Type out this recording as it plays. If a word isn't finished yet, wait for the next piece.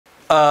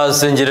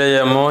Senjire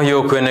ya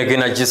moyo kwene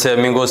kina jise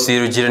mingo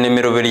siru jirani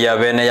mirubiri ya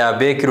bene ya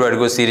bekiru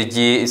aligo siri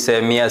ji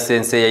semia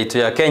sense ya ito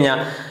ya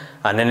Kenya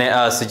anene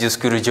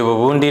asijuskuru jobo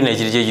bundi na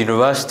jirije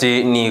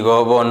university ni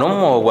gobo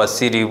nomo wa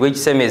siri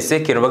wejiseme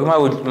sekiro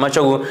bagima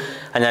Machogu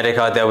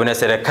anyareka wate abune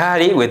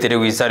serikali wetere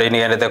wisare ni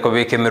gandeta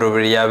kobike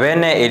mirubiri ya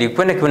bene eri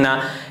kwene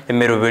kuna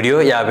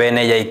mirubiri ya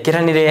bene ya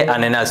ikiranire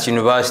anene as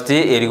university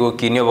erigo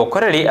kinyo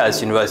bokoreri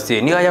as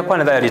university ni haya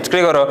kwana da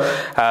ritkregoro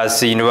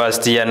as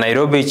university ya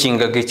Nairobi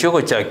chinga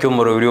kichoko cha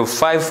kyomurubiri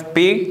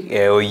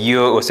 5P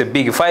oyo ose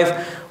big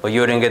 5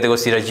 oyo rengete go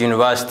sira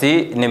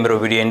university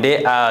nimero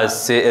ende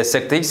as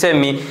sector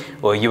semi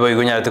oyo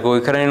boygonya teko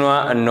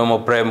ikaranwa no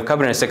prime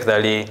cabinet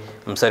secretary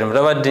msari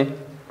mravadi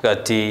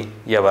kati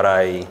ya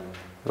barai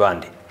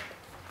bandi.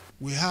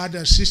 We had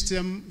a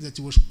system that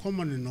was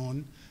commonly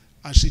known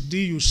as a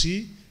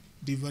DUC,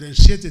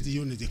 differentiated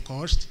unit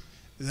cost,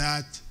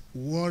 that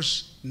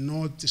was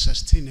not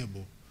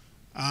sustainable,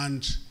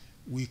 and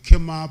we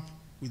came up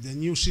with a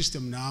new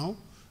system now,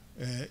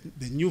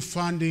 the new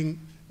funding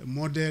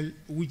model,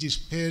 which is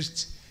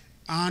based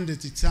and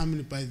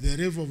determined by the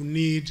level of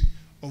need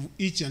of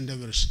each and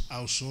every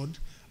household,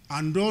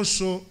 and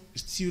also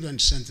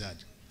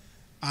student-centered.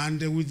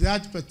 And with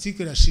that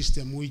particular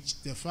system,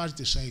 which the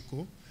first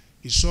cycle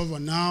is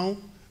over now,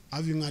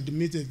 having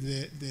admitted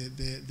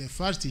the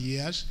first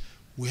years,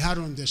 we had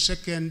on the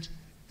second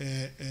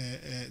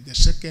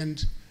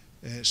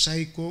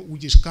cycle,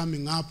 which is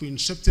coming up in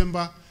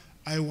September.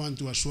 I want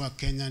to assure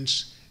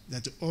Kenyans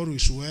that all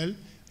is well.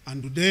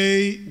 And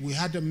today we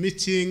had a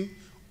meeting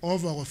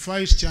of our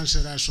vice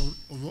chancellors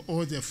of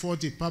all the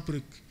 40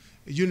 public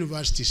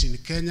universities in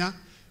Kenya,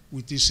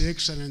 with His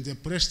Excellency the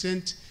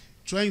President,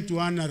 trying to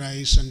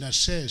analyze and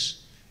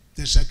assess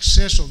the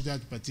success of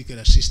that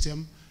particular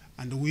system.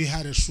 And we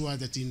had assured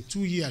that in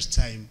 2 years'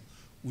 time,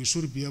 we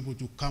should be able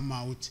to come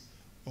out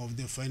of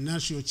the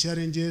financial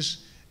challenges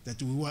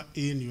that we were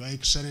in, Your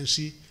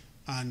Excellency,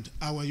 and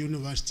our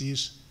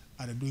universities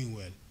are doing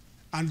well.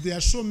 And there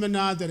are so many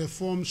other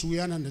reforms we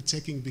are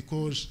undertaking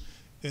because,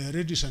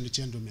 ladies and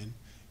gentlemen,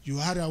 you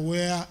are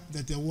aware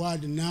that the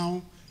world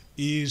now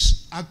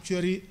is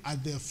actually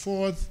at the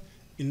 4th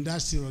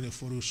industrial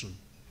revolution.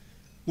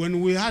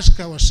 When we ask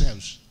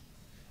ourselves,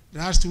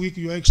 last week,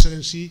 Your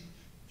Excellency,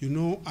 you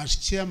know, as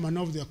chairman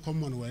of the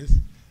Commonwealth,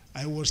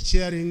 I was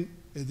chairing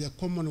the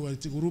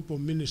Commonwealth group of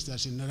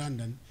ministers in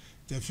London,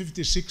 the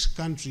 56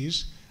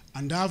 countries,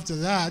 and after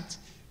that,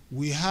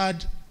 we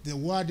had the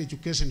World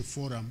Education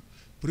Forum,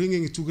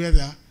 bringing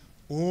together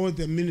all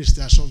the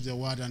ministers of the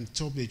world and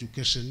top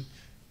education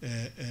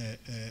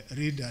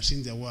leaders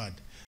in the world.